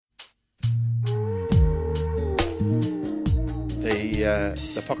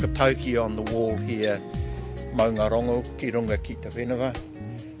the whakātauki on the wall here, Maungarongo, ki runga ki te whenua,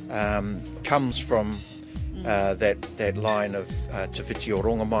 comes from that line of Te Whiti o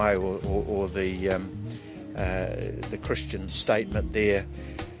Rongamai, or the Christian statement there.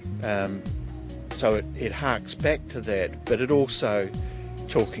 So it harks back to that, but it also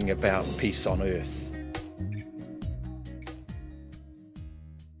talking about peace on earth.